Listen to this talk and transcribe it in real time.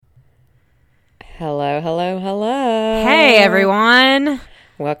Hello, hello, hello. Hey, everyone.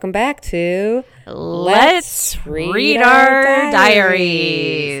 Welcome back to Let's Read Our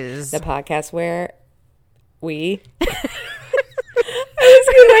Diaries. The podcast where we... I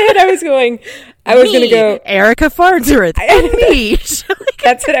was going to go... Erica Farnsworth, and me.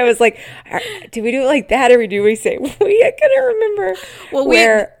 That's what I was like, do we do it like that, or do we say... I couldn't remember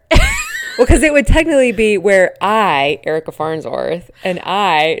where... Well, because it would technically be where I, Erica Farnsworth, and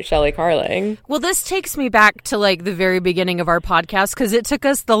I, Shelley Carling. Well, this takes me back to like the very beginning of our podcast because it took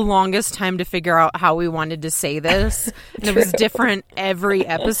us the longest time to figure out how we wanted to say this. And it was different every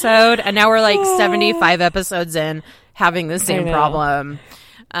episode. And now we're like 75 episodes in having the same problem.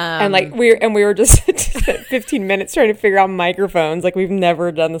 And like we were just 15 minutes trying to figure out microphones. Like we've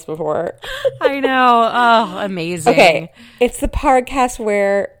never done this before. I know. Oh, amazing. Okay. It's the podcast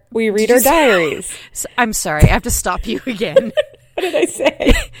where we read our diaries. I'm sorry. I have to stop you again. What did I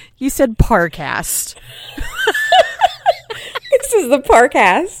say? You said Parcast. This is the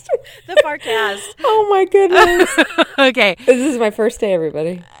Parcast. The Parcast. Oh my goodness. Okay. This is my first day,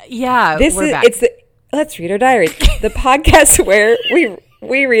 everybody. Yeah. We're back. It's the Let's Read Our Diaries. The podcast where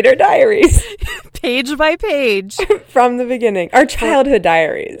we read our diaries. Page by page. From the beginning. Our childhood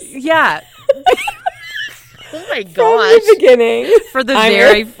diaries. Yeah. Oh my gosh. From the beginning. For the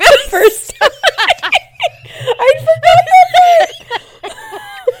very first time. I forgot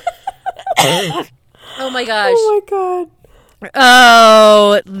that. Oh my gosh. Oh my god.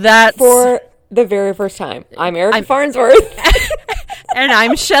 Oh, that's... For the very first time. I'm Erica Farnsworth. And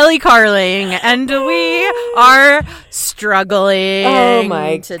I'm Shelley Carling. And we are struggling. Oh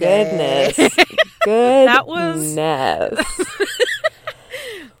my today. goodness. Goodness. That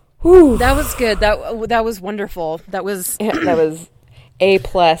was good. That was wonderful. That was A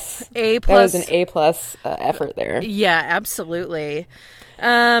plus. A plus. That was an A plus effort there. Yeah, absolutely.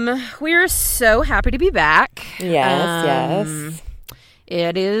 We are so happy to be back. Yes.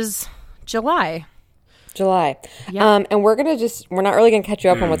 It is July. Yeah. And we're not really gonna catch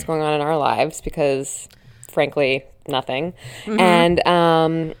you up on what's going on in our lives because, frankly, nothing. Mm-hmm.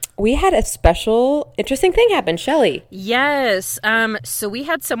 And we had a special, interesting thing happen, Shelley. Yes. So we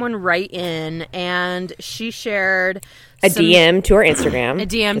had someone write in, and she shared a DM to our Instagram.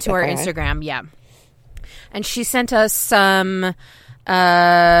 Instagram, yeah. And she sent us some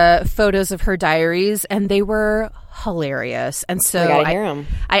photos of her diaries, and they were hilarious. And so we gotta hear them.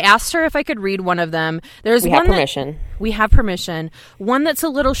 I asked her if I could read one of them. We have permission. We have permission. One that's a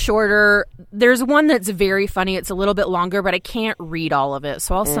little shorter. There's one that's very funny. It's a little bit longer, but I can't read all of it.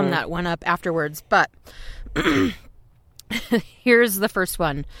 So I'll sum that one up afterwards. But here's the first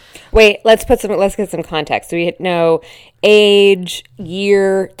one. Wait, let's get some context. Do we know age,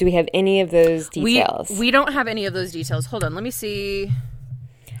 year? Do we have any of those details? We don't have any of those details. Hold on, let me see.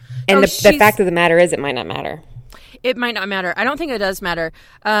 And the fact of the matter is, it might not matter. It might not matter. I don't think it does matter.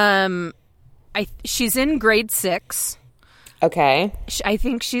 She's in grade 6. Okay. I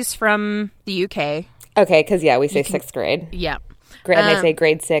think she's from the UK. Okay, because we say 6th grade. Yeah. And they say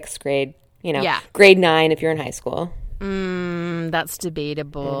grade 6, grade 9 if you're in high school. That's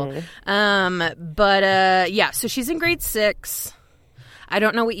debatable. Mm-hmm. So she's in grade 6. I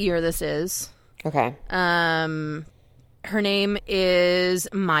don't know what year this is. Okay. Her name is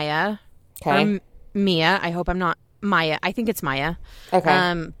Maya. Okay. Mia. I hope I'm not Maya. I think it's Maya.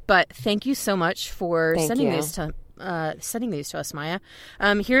 Okay. But thank you so much for sending these to us, Maya.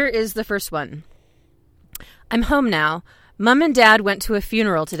 Here is the first one. I'm home now. Mom and Dad went to a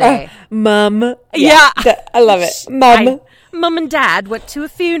funeral today. Mom. Yeah. I love it. Mom and Dad went to a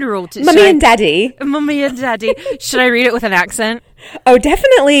funeral today. Mommy and Daddy. Should I read it with an accent? Oh,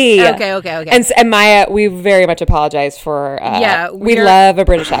 definitely. Okay. And Maya, we very much apologize for... we love a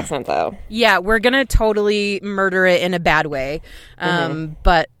British accent, though. Yeah, we're going to totally murder it in a bad way.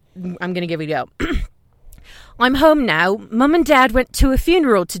 But I'm going to give it a go. I'm home now. Mum and Dad went to a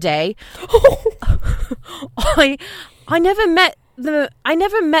funeral today. I never met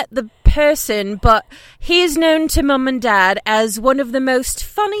the person, but he is known to Mum and Dad as one of the most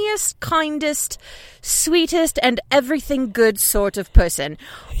funniest, kindest, sweetest, and everything good sort of person.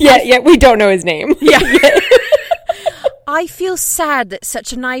 Yeah, we don't know his name. Yeah. I feel sad that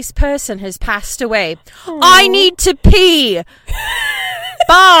such a nice person has passed away. Aww. I need to pee.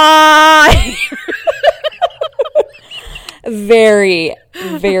 Bye. Very,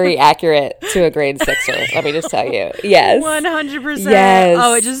 very accurate to a grade 6er. Let me just tell you. Yes. 100%. Yes.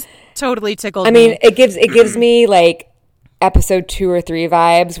 Oh, it just totally tickled me. I mean, it gives me like episode 2 or 3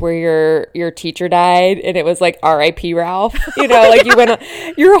 vibes where your teacher died and it was like R.I.P. Ralph. You know, like you went on,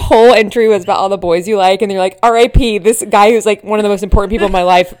 your whole entry was about all the boys you like, and you're like, R.I.P. This guy who's like one of the most important people in my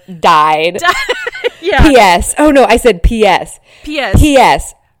life died. Yeah. P.S. Oh, no, I said P.S. P.S.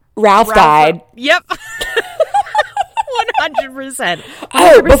 P.S. Ralph died. Yep. 100%.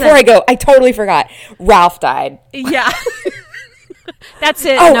 Oh, before I go, I totally forgot. Ralph died. Yeah. That's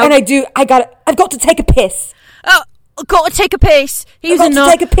it. Oh, and I've got to take a piss. Oh, I've got to take a piss. I've got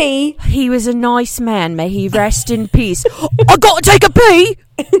to take a pee. He was a nice man. May he rest in peace. I got to take a pee.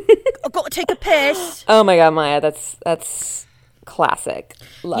 I got to take a piss. Oh my God, Maya, that's classic.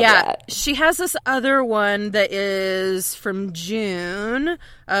 Love that. She has this other one that is from June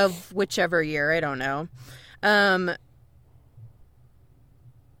of whichever year, I don't know.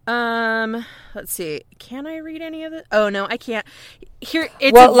 Let's see. Can I read any of it? Oh no, I can't.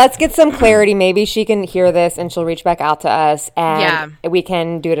 Let's get some clarity. Maybe she can hear this and she'll reach back out to us and we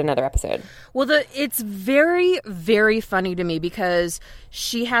can do it another episode. Well, it's very, very funny to me because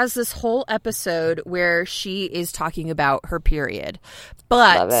she has this whole episode where she is talking about her period,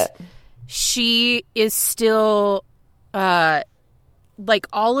 but love it. She is still, like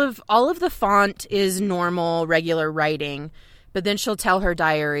all of the font is normal, regular writing, but then she'll tell her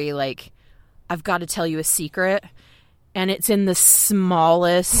diary, like, I've got to tell you a secret. And it's in the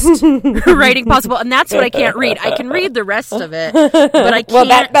smallest writing possible. And that's what I can't read. I can read the rest of it, but I can't. Well,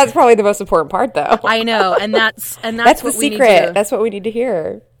 that's probably the most important part, though. I know. And that's what the we secret. Need to, that's what we need to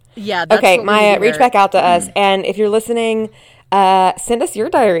hear. Yeah. That's okay, what Maya, reach back out to us. And if you're listening, send us your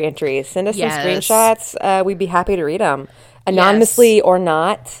diary entries. Send us some screenshots. We'd be happy to read them. Anonymously or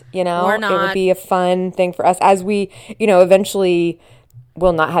not, Or not. It would be a fun thing for us as we, eventually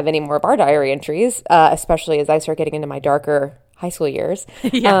will not have any more of our diary entries, especially as I start getting into my darker high school years.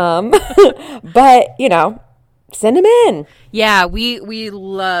 Yeah. But, send them in. Yeah, we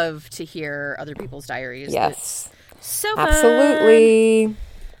love to hear other people's diaries. Yes. It's so fun. Absolutely.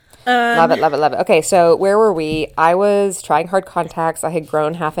 Love it. Okay, so where were we? I was trying hard contacts. I had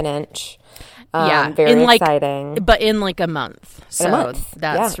grown half an inch. Very exciting. But in like a month. So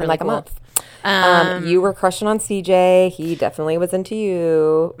that's really cool. A month. You were crushing on CJ. He definitely was into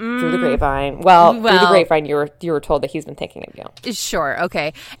you through the grapevine. Well, through the grapevine, you were told that he's been thinking of you. Sure.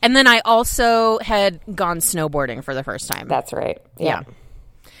 Okay. And then I also had gone snowboarding for the first time. That's right. Yeah.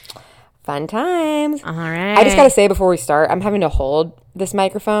 Fun times. All right. I just got to say before we start, I'm having to hold this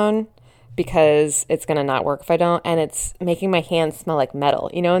microphone because it's going to not work if I don't. And it's making my hands smell like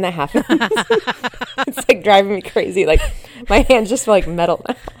metal. When that happens? It's like driving me crazy. Like my hands just smell like metal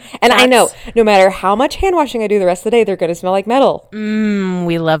now. And I know no matter how much hand washing I do the rest of the day, they're going to smell like metal.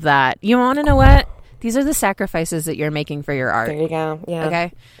 We love that. You want to know what? These are the sacrifices that you're making for your art. There you go. Yeah.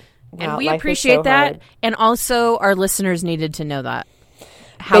 Okay. Wow, and we appreciate that. Hard. And also our listeners needed to know that.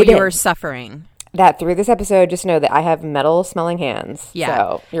 How you are suffering. That through this episode, just know that I have metal smelling hands. Yeah.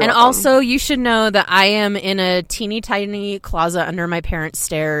 So and welcome. Also, you should know that I am in a teeny tiny closet under my parents'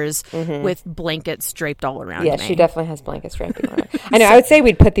 stairs with blankets draped all around me. Yeah, she definitely has blankets draped around. I know. I would say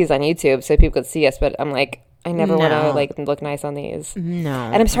we'd put these on YouTube so people could see us, but I'm like, I never want to look nice on these. No.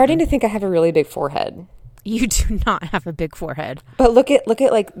 And I'm starting to think I have a really big forehead. You do not have a big forehead. But look at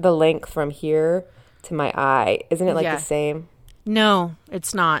like the length from here to my eye. Isn't it the same? No,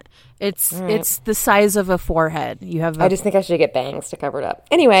 it's not. It's the size of a forehead. You have. I just think I should get bangs to cover it up.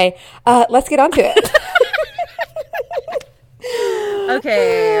 Anyway, let's get on to it.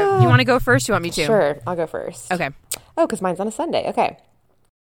 Okay. You want to go first? You want me to? Sure, I'll go first. Okay. Oh, because mine's on a Sunday. Okay.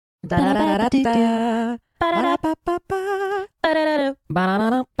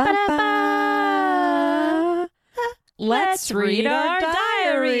 Let's read our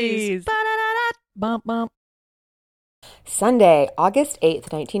diaries. Sunday, August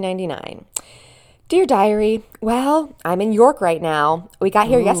 8th, 1999. Dear Diary, well, I'm in York right now. We got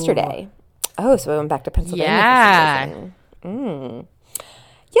here yesterday. Oh, so we went back to Pennsylvania. Yeah.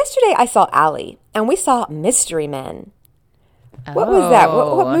 Yesterday, I saw Allie, and we saw Mystery Men. What was that?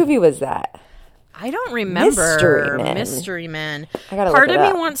 What movie was that? I don't remember. Mystery Men. Part of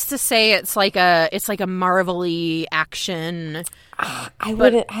me wants to say it's like a Marvel-y action. I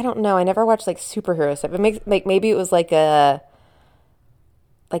don't know. I never watched superhero stuff. It makes maybe it was like a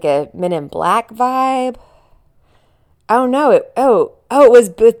Men in Black vibe. I don't know. It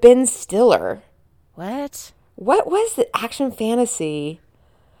was with Ben Stiller. What was the action fantasy?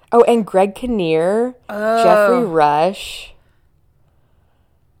 Oh, and Greg Kinnear, Jeffrey Rush.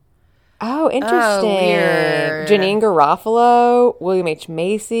 Oh, interesting. Oh, weird. Janine Garofalo, William H.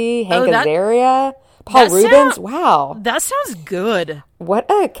 Macy, Hank Azaria, Paul Rubens. Wow. That sounds good. What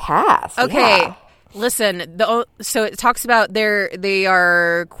a cast. Okay. Yeah. Listen, so it talks about they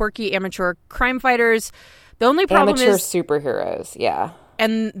are quirky amateur crime fighters. The only problem is superheroes, yeah.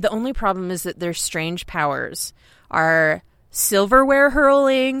 And the only problem is that their strange powers are silverware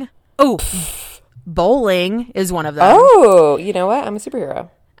hurling. Bowling is one of them. Oh, you know what? I'm a superhero.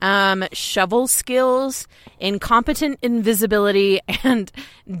 Shovel skills, incompetent invisibility, and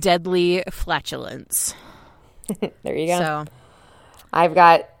deadly flatulence. There you go. So, I've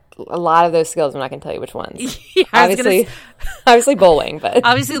got a lot of those skills. I'm not going to tell you which ones. Yeah, obviously bowling, but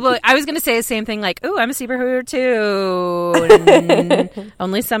obviously, I was going to say the same thing. Like, oh, I'm a superhero too.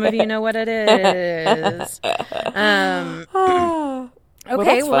 Only some of you know what it is.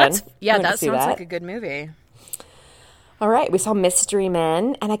 Okay, that sounds like a good movie. All right, we saw Mystery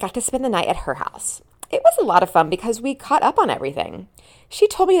Men, and I got to spend the night at her house. It was a lot of fun because we caught up on everything. She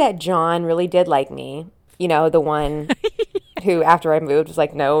told me that John really did like me. You know, the one who, after I moved, was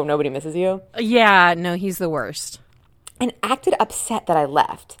like, no, nobody misses you. Yeah, no, he's the worst. And acted upset that I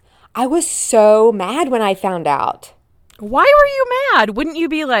left. I was so mad when I found out. Why were you mad? Wouldn't you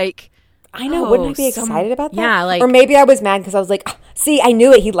be like... I know, wouldn't I be excited about that? Yeah, like... Or maybe I was mad because I was like, see, I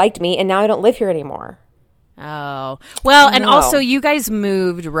knew it, he liked me, and now I don't live here anymore. Oh. Well, and also you guys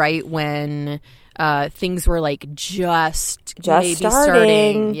moved right when things were like just maybe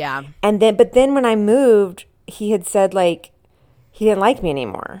starting. Yeah. But then when I moved, he had said like he didn't like me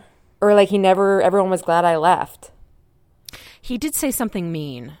anymore. Or like everyone was glad I left. He did say something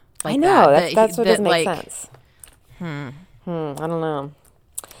mean. Like I know, that's what doesn't make sense. I don't know.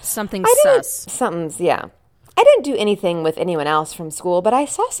 Something's sus. Yeah. I didn't do anything with anyone else from school, but I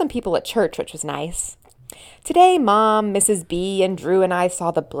saw some people at church, which was nice. Today, Mom, Mrs. B, and Drew and I saw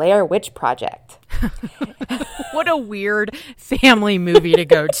the Blair Witch Project. What a weird family movie to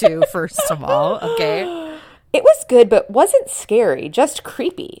go to, first of all. Okay. It was good, but wasn't scary, just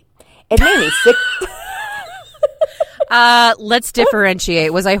creepy. It made me sick. Let's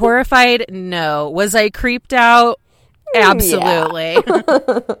differentiate. Was I horrified? No. Was I creeped out? Absolutely.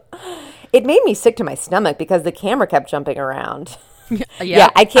 Yeah. It made me sick to my stomach because the camera kept jumping around. Yeah,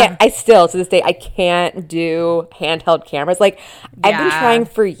 I can't. I still, to this day, I can't do handheld cameras. Like, I've been trying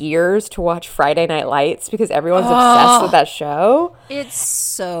for years to watch Friday Night Lights because everyone's obsessed with that show. It's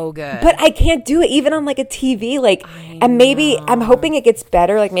so good. But I can't do it even on, like, a TV. Like, and maybe, I'm hoping it gets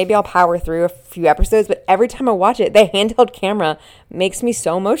better. Like, maybe I'll power through a few episodes. But every time I watch it, the handheld camera makes me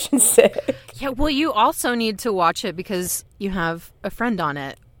so motion sick. Yeah, well, you also need to watch it because you have a friend on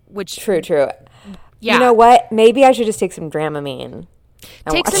it, which... True. Yeah. You know what? Maybe I should just take some Dramamine.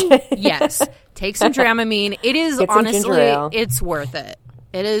 Take some Dramamine. It is honestly, it's worth it.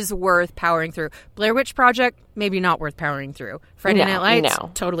 It is worth powering through. Blair Witch Project, maybe not worth powering through. Friday Night Lights,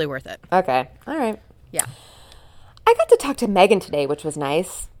 totally worth it. Okay. All right. Yeah. I got to talk to Megan today, which was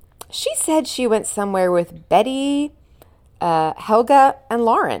nice. She said she went somewhere with Betty, Helga, and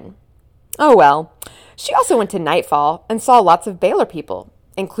Lauren. Oh, well. She also went to Nightfall and saw lots of Baylor people,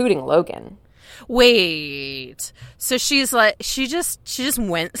 including Logan. Wait, so she's like, she just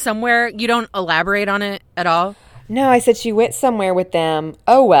went somewhere? You don't elaborate on it at all? No, I said she went somewhere with them.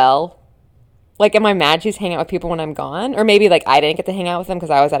 Oh, well. Like, am I mad she's hanging out with people when I'm gone? Or maybe, like, I didn't get to hang out with them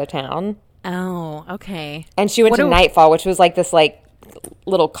because I was out of town. Oh, okay. And she went to Nightfall, which was, like, this, like,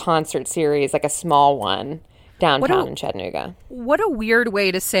 little concert series, like a small one downtown in Chattanooga. What a weird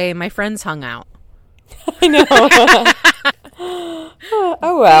way to say my friends hung out. I know.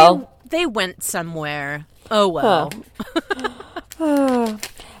 Oh, well. They went somewhere. Oh, well.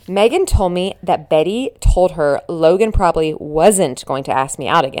 Megan told me that Betty told her Logan probably wasn't going to ask me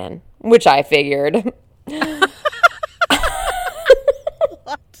out again, which I figured. What?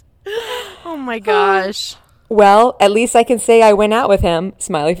 Oh, my gosh. Well, at least I can say I went out with him,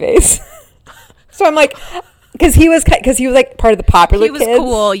 smiley face. So I'm like... Because he was like part of the popular kids. He was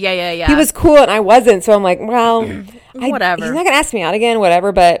cool. Yeah. He was cool and I wasn't. So I'm like, well... Whatever. He's not going to ask me out again,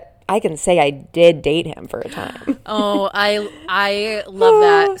 whatever, but... I can say I did date him for a time. Oh, I love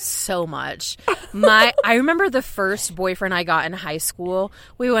that so much. I remember the first boyfriend I got in high school.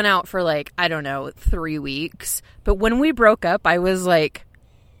 We went out for like, I don't know, 3 weeks. But when we broke up, I was like,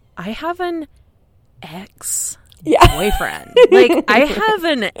 I have an ex-boyfriend. Like, I have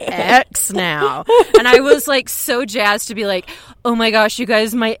an ex now. And I was like so jazzed to be like, oh my gosh, you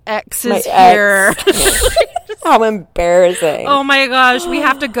guys, my ex is here. How embarrassing. Oh my gosh, we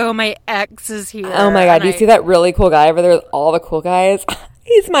have to go. My ex is here. Oh my god, do you see that really cool guy over there with all the cool guys?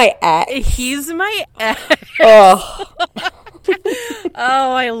 He's my ex. He's my ex. Oh.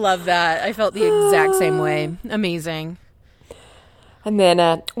 Oh, I love that. I felt the exact same way. Amazing. And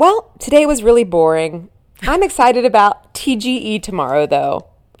then, well, today was really boring. I'm excited about TGE tomorrow, though.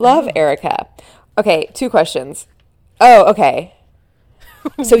 Love, Erica. Okay, 2 questions. Oh, okay.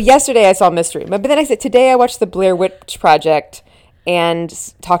 So yesterday I saw Mystery, but then I said today I watched the Blair Witch Project and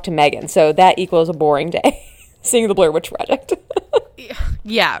talked to Megan. So that equals a boring day, seeing the Blair Witch Project.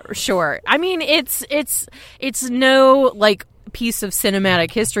 Yeah, sure. I mean, it's no like piece of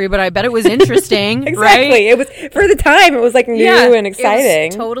cinematic history, but I bet it was interesting. Exactly. Right? It was, for the time, it was like new and exciting. It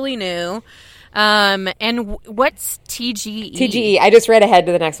was totally new. And what's TGE? TGE. I just read ahead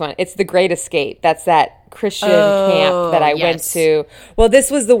to the next one. It's The Great Escape. That's that Christian camp that I went to. Well,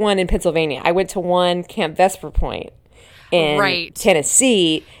 this was the one in Pennsylvania. I went to one, Camp Vesper Point, in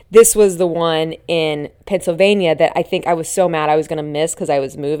Tennessee. This was the one in Pennsylvania that I think I was so mad I was going to miss because I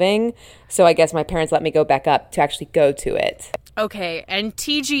was moving. So I guess my parents let me go back up to actually go to it. Okay, and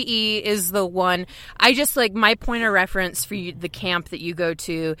TGE is the one, I just like, my point of reference for you, the camp that you go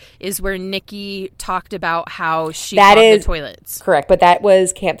to is where Nikki talked about how she clogged the toilets. Correct, but that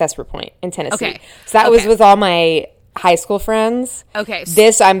was Camp Vesper Point in Tennessee. Okay. So that was with all my high school friends. Okay.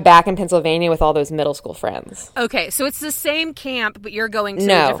 This, I'm back in Pennsylvania with all those middle school friends. Okay, so it's the same camp, but you're going to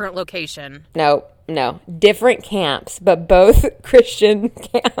a different location. No. Different camps, but both Christian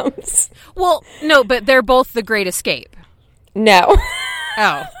camps. Well, no, but they're both The Great Escape. No.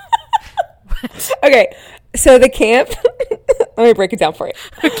 Oh. Okay, so the camp, let me break it down for you.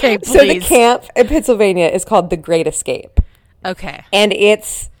 Okay, please. So the camp in Pennsylvania is called The Great Escape. Okay. And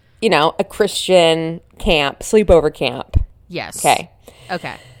it's, a Christian camp, sleepover camp. Yes. Okay.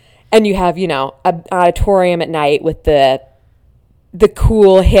 Okay. And you have, an auditorium at night with the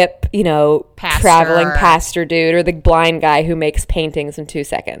cool, hip, traveling pastor dude, or the blind guy who makes paintings in 2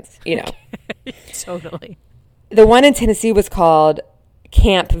 seconds, Totally. The one in Tennessee was called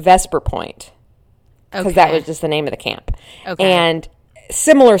Camp Vesper Point, because that was just the name of the camp. Okay. And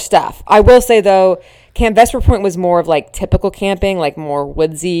similar stuff. I will say, though, Camp Vesper Point was more of like typical camping, like more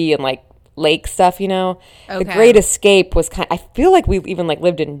woodsy and like lake stuff, The Great Escape was I feel like we even like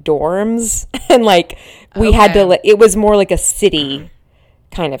lived in dorms and like we had to, it was more like a city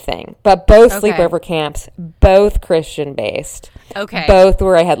kind of thing. But both sleepover camps, both Christian based. Okay. Both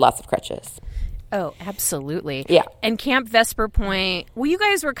where I had lots of crutches. Oh, absolutely. Yeah. And Camp Vesper Point, well, you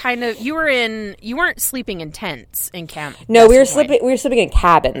guys were you weren't sleeping in tents in Camp No, Vesper Point. we were sleeping in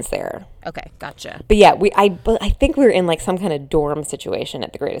cabins there. Okay, gotcha. But yeah, I think we were in like some kind of dorm situation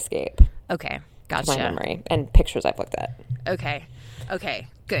at The Great Escape. Okay, gotcha. That's my memory and pictures I've looked at. Okay,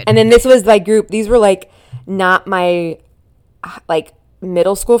 good. And then this was like group, these were like not my like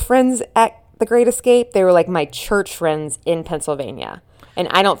middle school friends at The Great Escape. They were like my church friends in Pennsylvania. And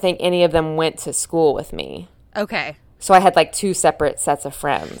I don't think any of them went to school with me. Okay. So I had like 2 separate sets of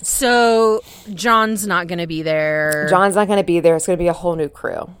friends. So John's not going to be there. John's not going to be there. It's going to be a whole new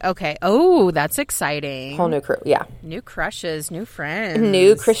crew. Okay. Oh, that's exciting. Whole new crew, yeah. New crushes, new friends.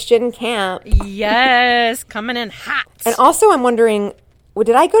 New Christian camp. Yes, coming in hot. And also I'm wondering,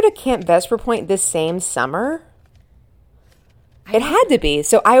 did I go to Camp Vesper Point this same summer? It had to be.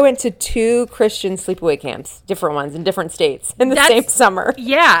 So I went to 2 Christian sleepaway camps, different ones in different states in the same summer.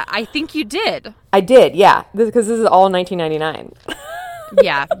 Yeah, I think you did. I did, yeah, because this is all 1999.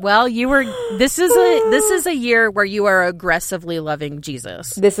 Yeah, well, this is a year where you are aggressively loving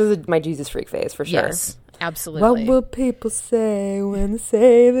Jesus. This is my Jesus freak phase for sure. Yes, absolutely. What will people say when they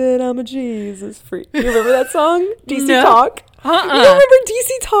say that I'm a Jesus freak? You remember that song? DC Talk? You don't remember DC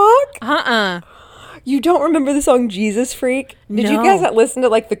Talk? You don't remember the song Jesus Freak? Did you guys not listen to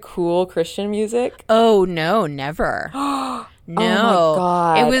like the cool Christian music? Oh, no, never. No. Oh my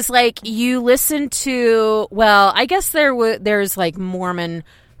God. It was like you listened to, well, I guess there's like Mormon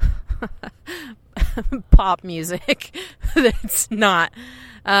pop music that's not.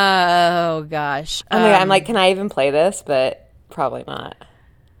 Oh, gosh. I'm like, can I even play this? But probably not.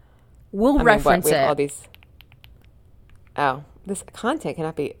 We'll reference it. All these. Oh, this content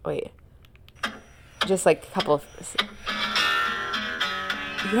cannot be. Wait. Just like a couple of...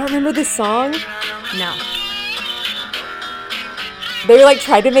 You don't remember this song? No. They like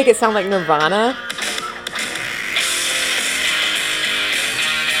tried to make it sound like Nirvana.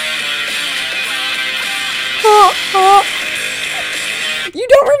 You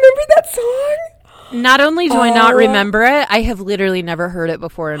don't remember that song? Not only do I not remember it, I have literally never heard it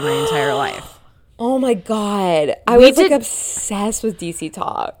before in my entire life. Oh my God. I was like obsessed with DC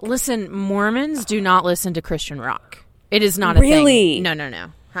Talk. Listen, Mormons do not listen to Christian rock. It is not a thing. Really? No.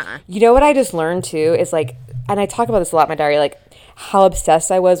 You know what I just learned too is like, and I talk about this a lot in my diary, like how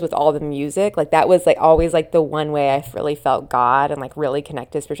obsessed I was with all the music. Like that was like always like the one way I really felt God and like really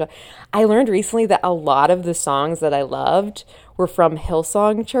connected spiritually. I learned recently that a lot of the songs that I loved were from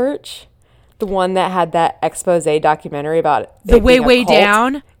Hillsong Church. The one that had that expose documentary about The Way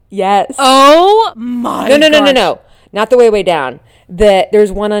Down? Yes. Oh my God. No. Not The Way Down. There's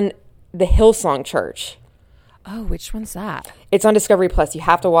one on the Hillsong Church. Oh, which one's that? It's on Discovery Plus. You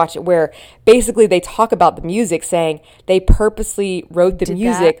have to watch it, where basically they talk about the music, saying they purposely wrote the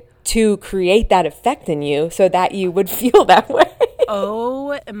music to create that effect in you so that you would feel that way.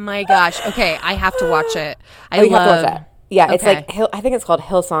 Oh my gosh. Okay, I have to watch it. You have to watch that. Yeah, it's like, I think it's called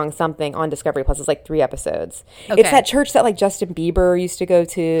Hillsong something on Discovery Plus. It's like 3 episodes. Okay. It's that church that like Justin Bieber used to go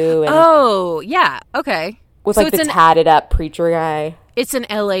to. And yeah. Okay. With so like the tatted up preacher guy. It's an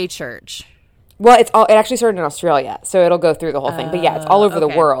LA church. Well, it actually started in Australia, so it'll go through the whole thing. But yeah, it's all over the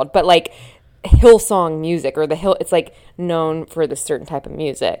world. But like Hillsong music, or it's like known for this certain type of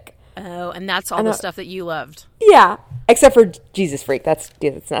music. Oh, and that's all the stuff that you loved. Yeah, except for Jesus Freak. I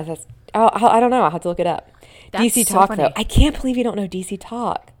don't know. I'll have to look it up. That's DC so Talk, funny. though. I can't believe you don't know DC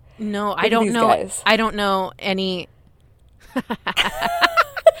Talk. No, I don't know. Guys. I don't know any.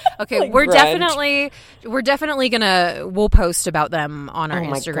 Okay, like we're definitely we'll post about them on our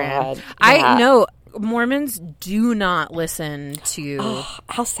Instagram. God. Yeah. I know Mormons do not listen to. Oh,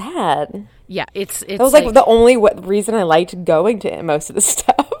 how sad. Yeah, it's. That was like the only reason I liked going to most of the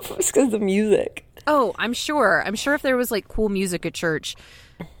stuff was because of the music. Oh, I'm sure if there was like cool music at church,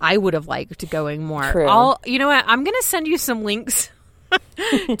 I would have liked going more. True. You know what? I'm gonna send you some links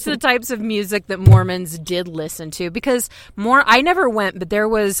to the types of music that Mormons did listen to, because I never went, but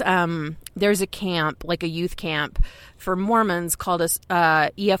there's a camp, like a youth camp for Mormons called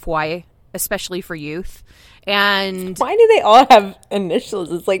EFY, especially for youth. And why do they all have initials?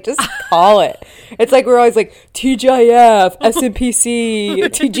 It's like, just call it. It's like we're always like TGIF, SMPC,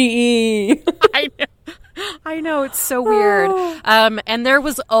 TGE. I know, it's so weird. And there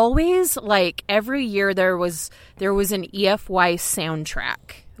was always like every year there was an EFY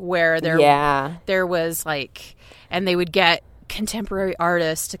soundtrack where there was like, and they would get contemporary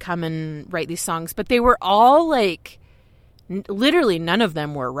artists to come and write these songs, but they were all like literally none of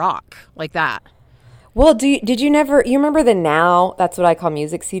them were rock like that. Well, did you remember the Now, That's What I Call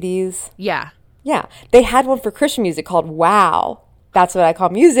Music CDs? Yeah. Yeah. They had one for Christian music called Wow, That's What I Call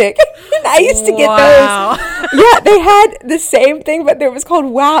Music. And I used to get those. Yeah, they had the same thing, but it was called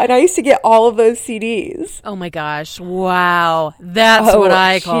Wow, and I used to get all of those CDs. Oh my gosh. Wow. That's what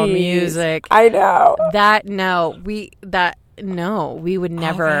I call music. I know. No, we would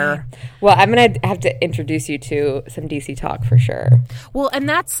never. Okay. Well, I'm going to have to introduce you to some DC Talk for sure. Well, and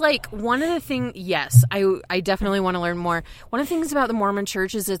that's like one of the things, yes, I definitely want to learn more. One of the things about the Mormon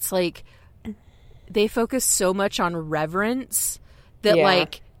church is it's like they focus so much on reverence that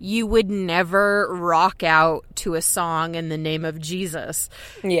like you would never rock out to a song in the name of Jesus.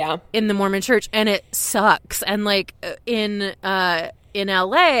 Yeah. In the Mormon church, and it sucks. And like in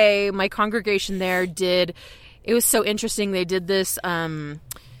LA, my congregation there it was so interesting. They did this.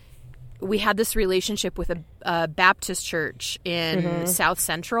 We had this relationship with a Baptist church in South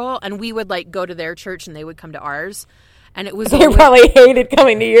Central, and we would like go to their church, and they would come to ours. And it was they probably hated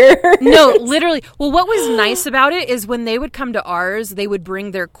coming to yours. No, literally. Well, what was nice about it is when they would come to ours, they would bring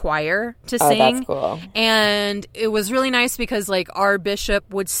their choir to sing. Oh, that's cool. And it was really nice because like our bishop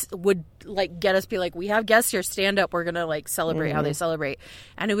would like get us, be like, we have guests here, stand up, we're gonna like celebrate how they celebrate.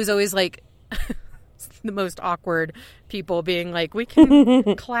 And it was always like the most awkward people being like, we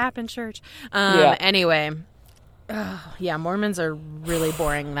can clap in church. Anyway. Yeah, Mormons are really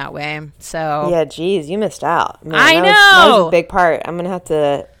boring that way. So yeah, geez, you missed out. Man, I know. That was a big part. I'm gonna have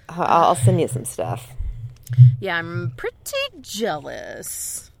to. I'll send you some stuff. Yeah, I'm pretty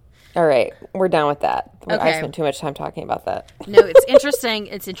jealous. All right, we're done with that. Okay. I spent too much time talking about that. No, it's interesting.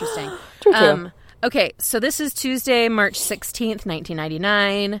 It's interesting. True. Okay, so this is Tuesday, March 16th,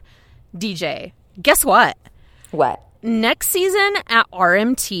 1999. DJ, guess what? What? Next season at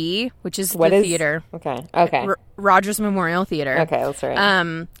RMT, which is theater. Okay. Rogers Memorial Theater. Okay, that's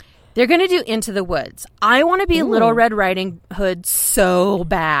right. They're going to do Into the Woods. I want to be Little Red Riding Hood so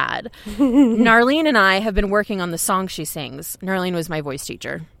bad. Narlene and I have been working on the song she sings. Narlene was my voice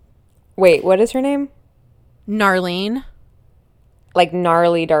teacher. Wait, what is her name? Narlene. Like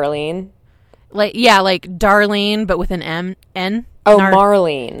gnarly Darlene? Like Darlene, but with an N. Oh,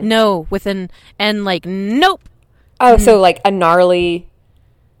 Marlene. No, with an N, like, nope. Oh, so like a gnarly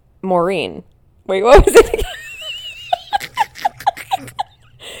Maureen. Wait, what was it again?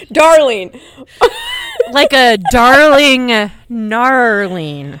 Darling. Like a darling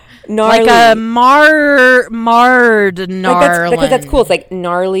Narlene. Gnarly. Like a marred Narlene. Because that's cool. It's like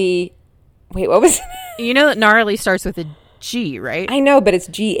gnarly. Wait, what was it? You know that gnarly starts with a G, right? I know, but it's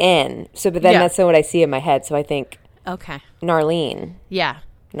GN. But then that's not what I see in my head. So I think. Okay. Narlene. Yeah.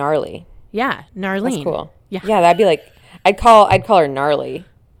 Gnarly. Yeah, Narlene. That's cool. Yeah, that'd be like I'd call her gnarly.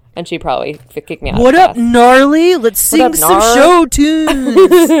 And she'd probably kick me out. What up, gnarly? Let's sing some show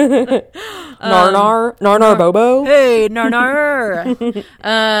tunes. Nar Bobo. Hey, nar.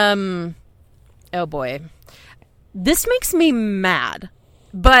 Oh boy, this makes me mad.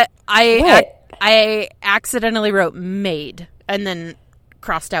 But I accidentally wrote made and then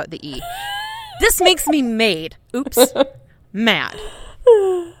crossed out the E. This makes me made. Oops, mad.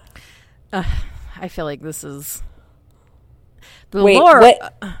 I feel like this is.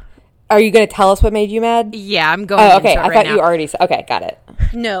 What? Are you going to tell us what made you mad? Yeah, I'm going. Oh, okay. Into it I thought you already said. Okay, got it.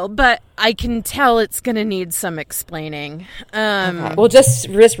 No, but I can tell it's going to need some explaining. Okay. Well, just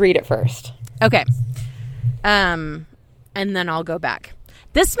read it first. Okay. And then I'll go back.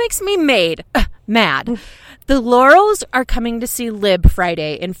 This makes me mad. The Laurels are coming to see Lib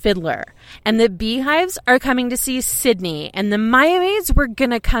Friday in Fiddler, and the Beehives are coming to see Sydney, and the Miamides were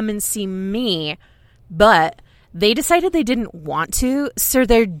going to come and see me, but they decided they didn't want to, so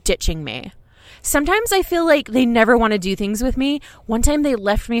they're ditching me. Sometimes I feel like they never want to do things with me. One time they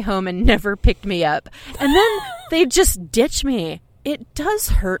left me home and never picked me up, and then they just ditch me. It does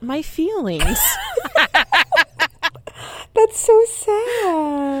hurt my feelings. That's so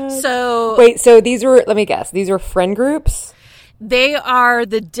sad. So wait, so these were, let me guess, these were friend groups? They are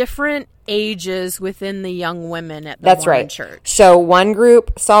the different ages within the young women at the That's Mormon right. church. So one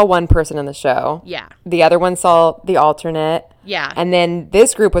group saw one person in the show. Yeah. The other one saw the alternate. Yeah. And then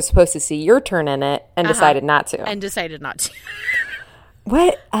this group was supposed to see your turn in it and decided not to. And decided not to.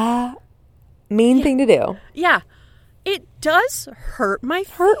 What a mean thing to do. Yeah. It does hurt my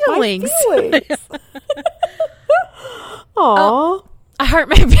feelings. Aww. I hurt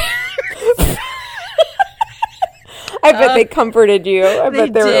my feelings. I bet they comforted you. I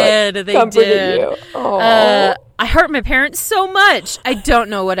bet they comforted you. I hurt my parents so much. I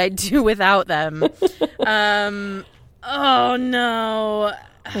don't know what I'd do without them. Oh no.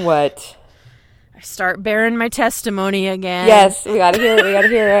 What? I start bearing my testimony again. Yes, we gotta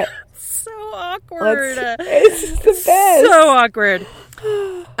hear it. So awkward. It's the best. So awkward.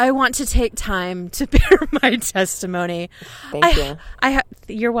 I want to take time to bear my testimony. Thank you.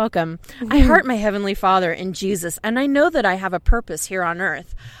 You're welcome. I heart my Heavenly Father in Jesus, and I know that I have a purpose here on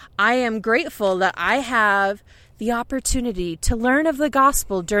earth. I am grateful that I have the opportunity to learn of the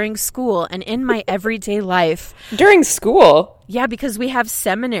gospel during school and in my everyday life. During school? Yeah, because we have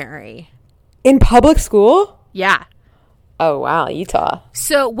seminary. In public school? Yeah. Oh, wow, Utah.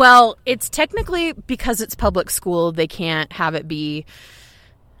 So, well, it's technically, because it's public school, they can't have it be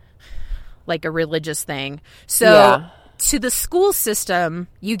like a religious thing. So, to the school system,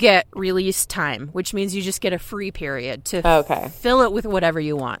 you get release time, which means you just get a free period to fill it with whatever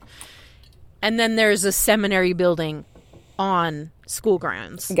you want. And then there's a seminary building on school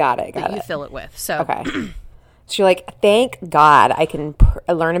grounds. Got it. You fill it with. So, okay. So you're like, thank God I can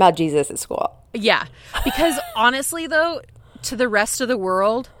learn about Jesus at school. Yeah. Because honestly, though, to the rest of the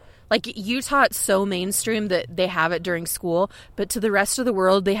world, like Utah, it's so mainstream that they have it during school. But to the rest of the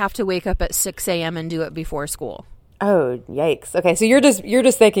world, they have to wake up at 6 a.m. and do it before school. Oh, yikes. Okay, so you're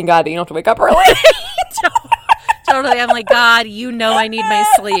just thanking God that you don't have to wake up early. Totally. I'm like, God, you know I need my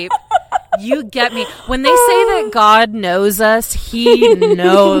sleep. You get me. When they say that God knows us, he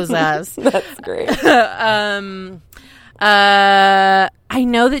knows us. That's great. I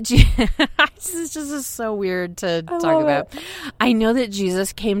know that this is so weird to talk about. I know that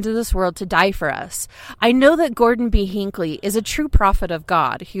Jesus came to this world to die for us. I know that Gordon B. Hinckley is a true prophet of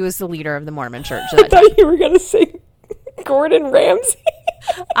God. He was the leader of the Mormon church. I thought you were going to say Gordon Ramsay.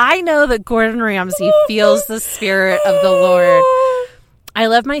 I know that Gordon Ramsay feels the spirit of the Lord. I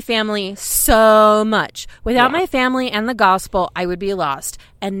love my family so much. Without my family and the gospel, I would be lost.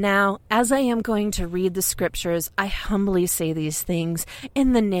 And now, as I am going to read the scriptures, I humbly say these things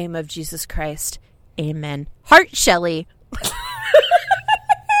in the name of Jesus Christ. Amen. Heart Shelley.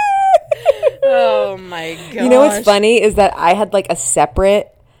 Oh my gosh. You know what's funny is that I had like a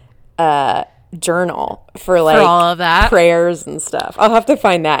separate journal for all of that prayers and stuff. I'll have to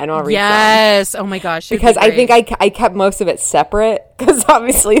find that and I'll read Yes. Oh my gosh. Because I think I kept most of it separate because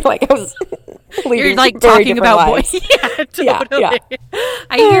obviously like I was you're like talking about boys. Yeah, totally. Yeah.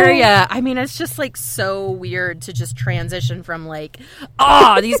 I hear ya. I mean, it's just like so weird to just transition from like,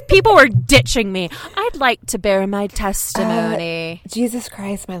 these people were ditching me. I'd like to bear my testimony. Jesus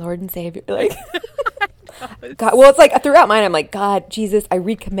Christ, my Lord and Savior. Like God, well, it's like throughout mine, I'm like, God, Jesus, I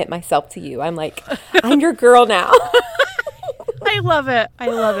recommit myself to you. I'm like, I'm your girl now. I love it. I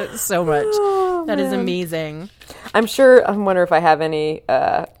love it so much. That is amazing. I'm sure. I wonder if I have any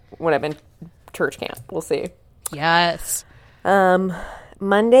when I'm in church camp. We'll see. Yes.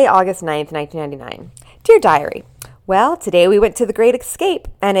 Monday, August 9th, 1999. Dear Diary, Well, today we went to the Great Escape,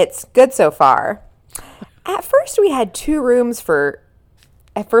 and it's good so far. At first, we had 2 rooms for...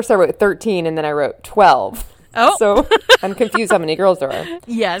 At first, I wrote 13, and then I wrote 12. Oh. So I'm confused how many girls there are.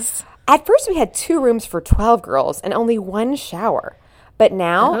 Yes. At first, we had 2 rooms for 12 girls and only 1 shower. But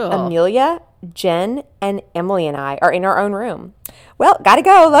now, Amelia, Jen, and Emily and I are in our own room. Well, gotta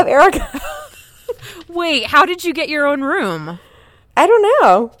go. Love, Erica. Wait, how did you get your own room? I don't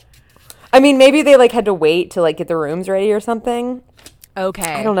know. I mean, maybe they, like, had to wait to, like, get the rooms ready or something.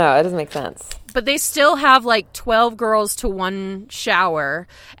 Okay. I don't know. It doesn't make sense. But they still have, like, 12 girls to 1 shower.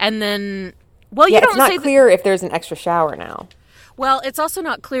 And then, well, you don't it's not clear if there's an extra shower now. Well, it's also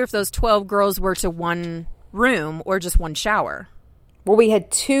not clear if those 12 girls were to 1 room or just 1 shower. Well, we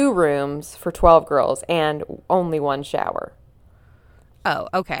had 2 rooms for 12 girls and only 1 shower. Oh,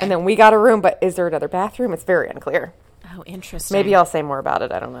 okay. And then we got a room, but is there another bathroom? It's very unclear. Oh, interesting. Maybe I'll say more about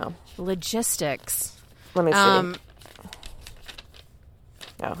it. I don't know. Logistics. Let me see. Oh,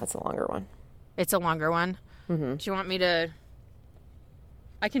 that's a longer one. It's a longer one? Mm-hmm. Do you want me to...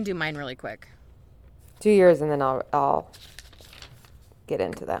 I can do mine really quick. Do yours, and then I'll get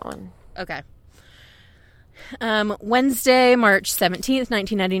into that one. Okay. Wednesday, March 17th,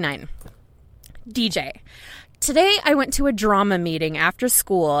 1999. DJ. Today I went to a drama meeting after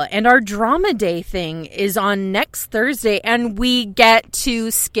school, and our drama day thing is on next Thursday, and we get to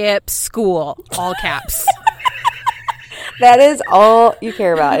skip school. All caps. That is all you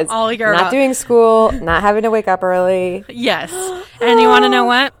care about. Is all you care not about. Doing school, not having to wake up early. Yes. And you want to know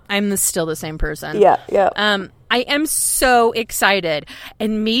what? I'm still the same person. Yeah. I am so excited.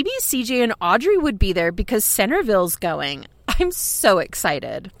 And maybe CJ and Audrey would be there because Centerville's going. I'm so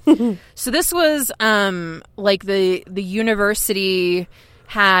excited. So this was like the university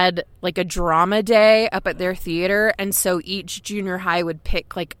had like a drama day up at their theater, and so each junior high would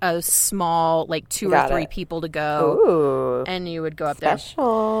pick like a small like 2 or 3 people to go. Ooh, and you would go up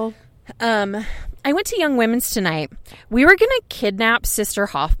special. There. I went to Young Women's tonight. We were gonna kidnap Sister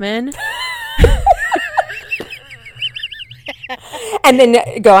Hoffman. And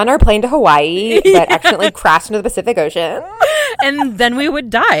then go on our plane to Hawaii, but accidentally crash into the Pacific Ocean. And then we would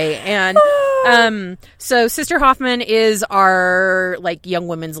die. And so Sister Hoffman is our like young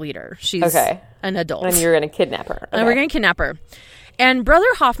women's leader. She's an adult. And you're going to kidnap her. And we're going to kidnap her. And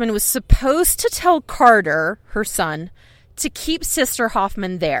Brother Hoffman was supposed to tell Carter, her son, to keep Sister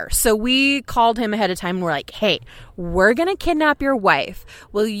Hoffman there. So we called him ahead of time and we're like, hey, we're going to kidnap your wife.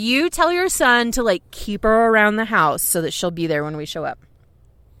 Will you tell your son to like keep her around the house so that she'll be there when we show up?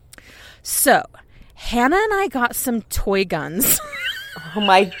 So Hannah and I got some toy guns. Oh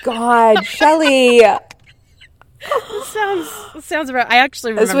my God, Shelly. Sounds about. I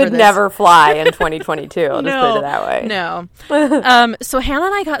actually remember this would never fly in 2022. I'll just put it that way. No. So Hannah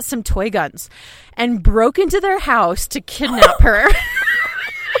and I got some toy guns and broke into their house to kidnap her.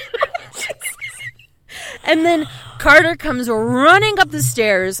 And then Carter comes running up the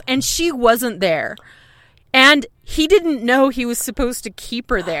stairs, and she wasn't there. And he didn't know he was supposed to keep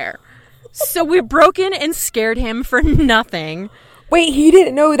her there. So we broke in and scared him for nothing. Wait, he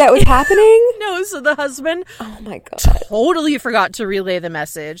didn't know that was happening? No, so the husband totally forgot to relay the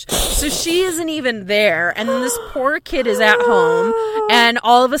message. So she isn't even there, and then this poor kid is at home, and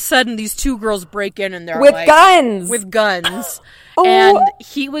all of a sudden these 2 girls break in and they're with like... guns! With guns. Oh. And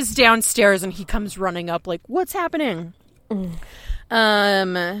he was downstairs and he comes running up like, what's happening?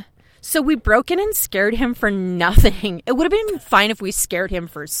 So we broke in and scared him for nothing. It would have been fine if we scared him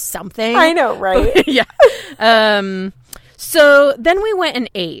for something. I know, right? Yeah. So then we went and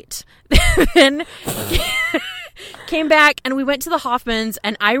ate. Then came back and we went to the Hoffmans,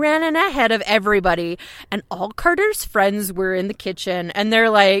 and I ran in ahead of everybody, and all Carter's friends were in the kitchen, and they're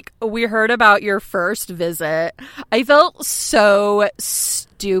like, we heard about your first visit. I felt so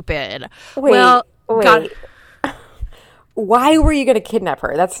stupid. Wait. God. Why were you going to kidnap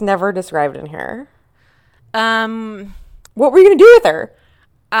her? That's never described in here. What were you going to do with her?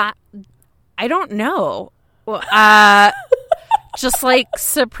 I don't know. Well, just like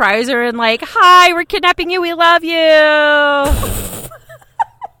surprise her and like, hi, we're kidnapping you. We love you.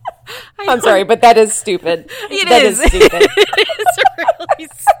 I'm sorry, but that is stupid. That is stupid. It's really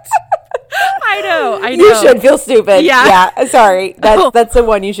I know. You should feel stupid. Yeah. Sorry. That's the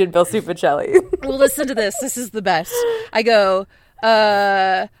one you should feel stupid, Shelly. Well, listen to this. This is the best. I go,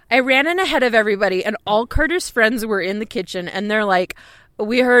 I ran in ahead of everybody, and all Carter's friends were in the kitchen, and they're like,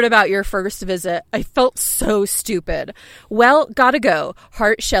 we heard about your first visit. I felt so stupid. Well, gotta go.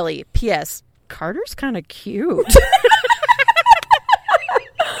 Heart, Shelly. P.S. Carter's kind of cute.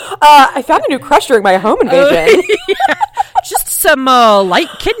 I found a new crush during my home invasion. Yeah. Just some light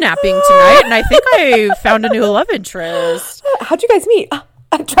kidnapping tonight, and I think I found a new love interest. How'd you guys meet?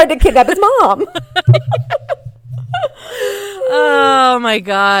 I tried to kidnap his mom. Oh my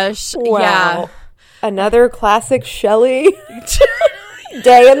gosh. Wow. Yeah. Another classic Shelley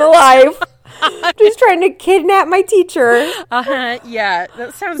day in the life. Just trying to kidnap my teacher. Yeah,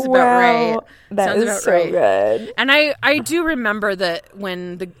 that sounds about right. That is so good. And I do remember that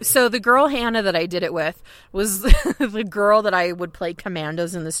when the girl Hannah that I did it with was the girl that I would play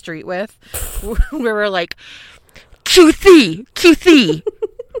commandos in the street with. We were like, QC.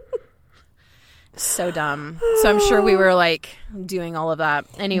 So dumb. So I'm sure we were like doing all of that.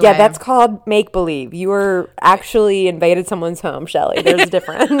 Anyway. Yeah, that's called make believe. You were actually invaded someone's home, Shelley. There's a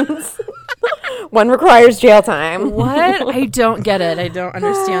difference. One requires jail time. What? I don't get it. I don't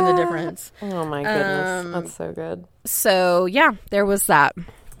understand the difference. Oh my goodness. That's so good. So yeah, there was that.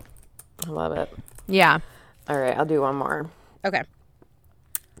 I love it. Yeah. All right, I'll do one more. Okay.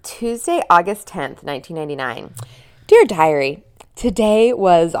 Tuesday, August 10th, 1999. Dear Diary, today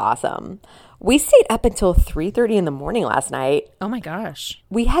was awesome. We stayed up until 3:30 in the morning last night. Oh my gosh.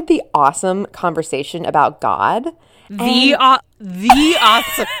 We had the awesome conversation about God. The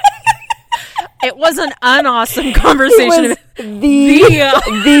awesome. It was an unawesome conversation. It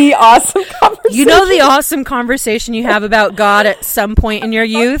was the awesome conversation. You know the awesome conversation you have about God at some point in your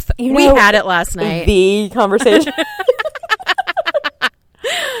youth? We had it last night. The conversation.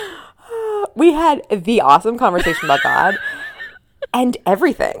 We had the awesome conversation about God and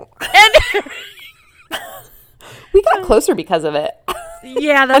everything. We got closer because of it.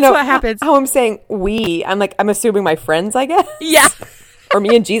 Yeah, that's what happens. How I'm saying we. I'm assuming my friends, I guess. Yeah. Or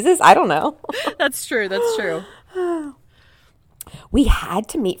me and Jesus. I don't know. That's true. We had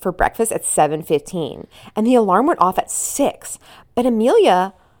to meet for breakfast at 7:15, and the alarm went off at 6. But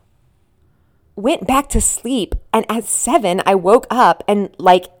Amelia went back to sleep, and at 7, I woke up and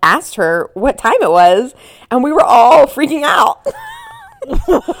asked her what time it was, and we were all freaking out.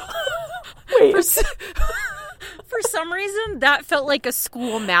 Wait. For some reason, that felt like a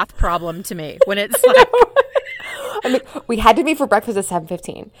school math problem to me when it's like... we had to meet for breakfast at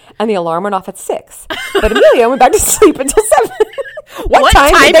 7:15, and the alarm went off at 6. But Amelia went back to sleep until 7. What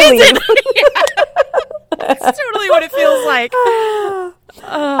time did they leave? That's totally what it feels like.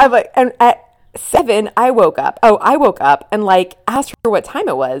 I'm like, and at 7, I woke up. I woke up and asked her what time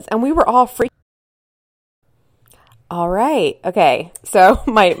it was, and we were all freaking. All right. Okay. So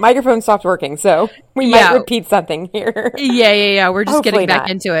my microphone stopped working, so we might repeat something here. Yeah. We're just Hopefully getting back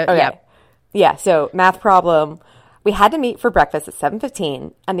into it. Okay. Yeah. So math problem. We had to meet for breakfast at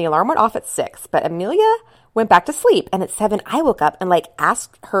 7:15, and the alarm went off at 6. But Amelia went back to sleep, and at 7, I woke up and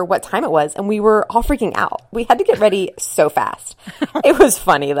asked her what time it was, and we were all freaking out. We had to get ready so fast. It was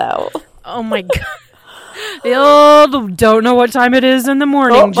funny though. Oh my god. The old don't know what time it is in the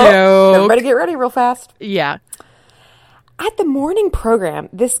morning joke. Everybody get ready real fast. Yeah. At the morning program,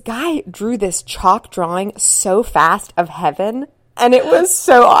 this guy drew this chalk drawing so fast of heaven, and it was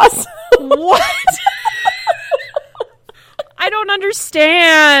so awesome. What? I don't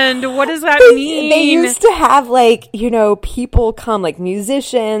understand. What does that mean? They used to have people come,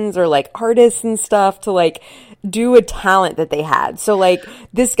 musicians or artists and stuff to do a talent that they had. So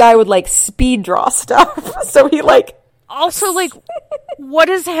this guy would speed draw stuff. So he also what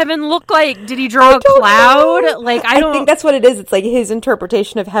does heaven look like? Did he draw a cloud? I think that's what it is. It's his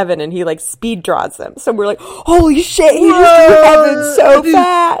interpretation of heaven, and he speed draws them. So we're holy shit, he just drew heaven so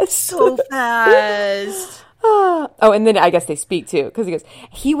fast. So fast. Oh, and then I guess they speak too, because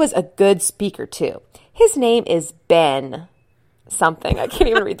he was a good speaker too. His name is Ben something. I can't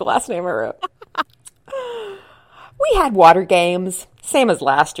even read the last name I wrote. We had water games, same as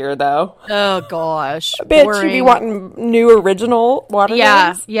last year though. Oh gosh, bitch, boring. You be wanting new original water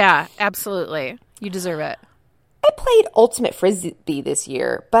games? Yeah, absolutely. You deserve it. I played Ultimate Frisbee this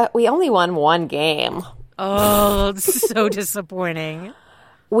year, but we only won one game. Oh, it's so disappointing.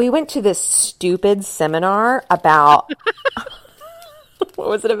 We went to this stupid seminar about... What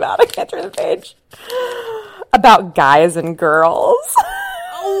was it about? I can't turn the page. About guys and girls.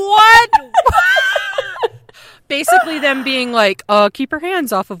 What? Basically them being keep your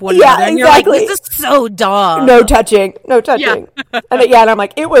hands off of one another. And exactly. You're this is so dumb. No touching. Yeah. And I'm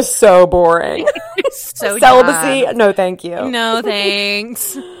it was so boring. So celibacy, dumb. no thank you. No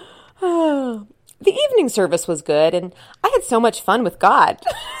thanks. The evening service was good, and I had so much fun with God.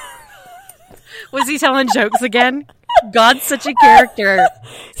 Was he telling jokes again? God's such a character.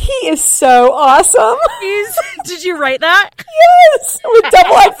 He is so awesome. Did you write that? Yes, with double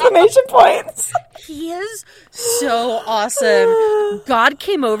Multiple exclamation points. He is so awesome. God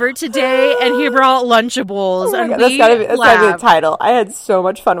came over today and he brought Lunchables. And that's gotta be the title. I had so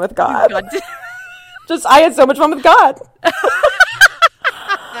much fun with God. I had so much fun with God.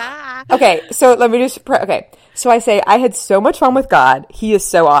 Okay, so let me just... Okay, so I say, I had so much fun with God. He is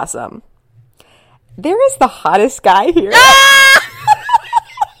so awesome. There is the hottest guy here.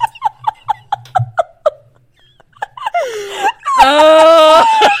 Oh,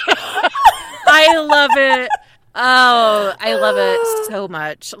 I love it. Oh, I love it so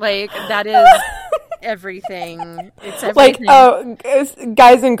much. Like, that is everything. It's everything. Like,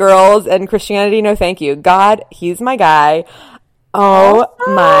 guys and girls and Christianity, no thank you. God, he's my guy. Oh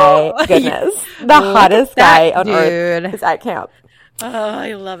my goodness. The hottest guy on earth is at camp. Oh,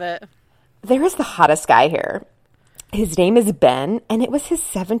 I love it. There is the hottest guy here. His name is Ben, and it was his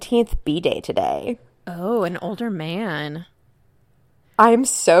 17th B-Day today. Oh, an older man. I'm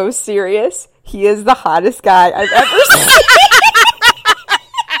so serious. He is the hottest guy I've ever seen.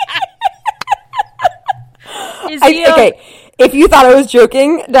 Okay, if you thought I was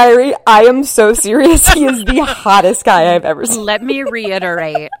joking, Diary, I am so serious. He is the hottest guy I've ever seen. Let me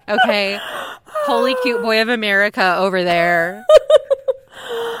reiterate, okay? Holy cute boy of America over there.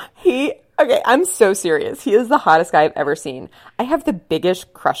 Okay, I'm so serious. He is the hottest guy I've ever seen. I have the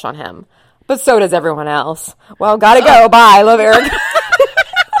biggest crush on him. But so does everyone else. Well, gotta go. Bye. Love, Eric.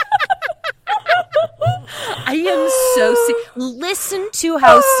 I am so listen to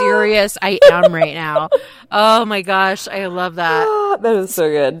how serious I am right now. Oh my gosh, I love that. That is so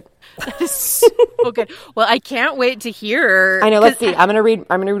good. That is so good. Well, I can't wait to hear. I know. Let's see. I'm gonna read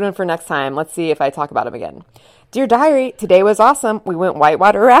one for next time. Let's see if I talk about him again. Dear Diary, today was awesome. We went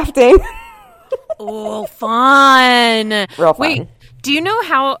whitewater rafting. Oh, fun! Real fun. Wait, do you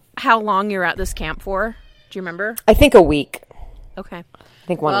know how long you're at this camp for? Do you remember? I think a week. Okay. I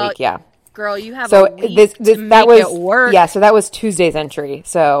think 1 week. Yeah. Girl, you have a week to make that was it work. Yeah. So that was Tuesday's entry.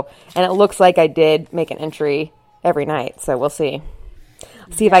 So, and it looks like I did make an entry every night. So we'll see.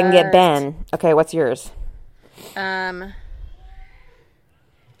 See if I can get Ben. Okay, what's yours? Okay,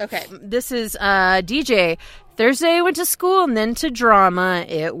 this is DJ. Thursday I went to school and then to drama.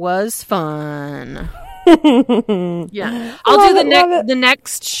 It was fun. Yeah. I'll do the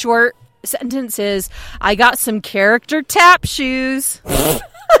next short sentence is, I got some character tap shoes.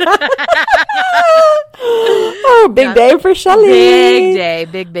 Oh, big day for Shelly.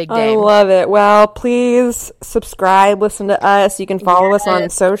 Big day. I love it. Well, please subscribe, listen to us. You can follow us on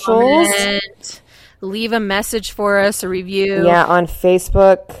socials. Comment, leave a message for us, a review. Yeah, on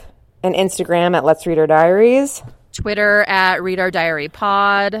Facebook and Instagram at Let's Read Our Diaries. Twitter at Read Our Diary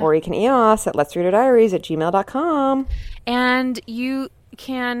Pod. Or you can email us at let'sreadourdiaries@gmail.com. And you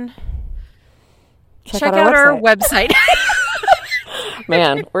can check out our website.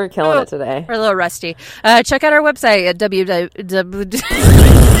 Man, we're killing it today. We're a little rusty. Check out our website at www.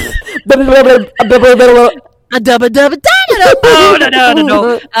 www.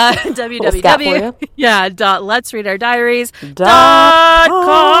 Yeah.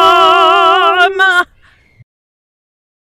 .let'sreadourdiaries.com.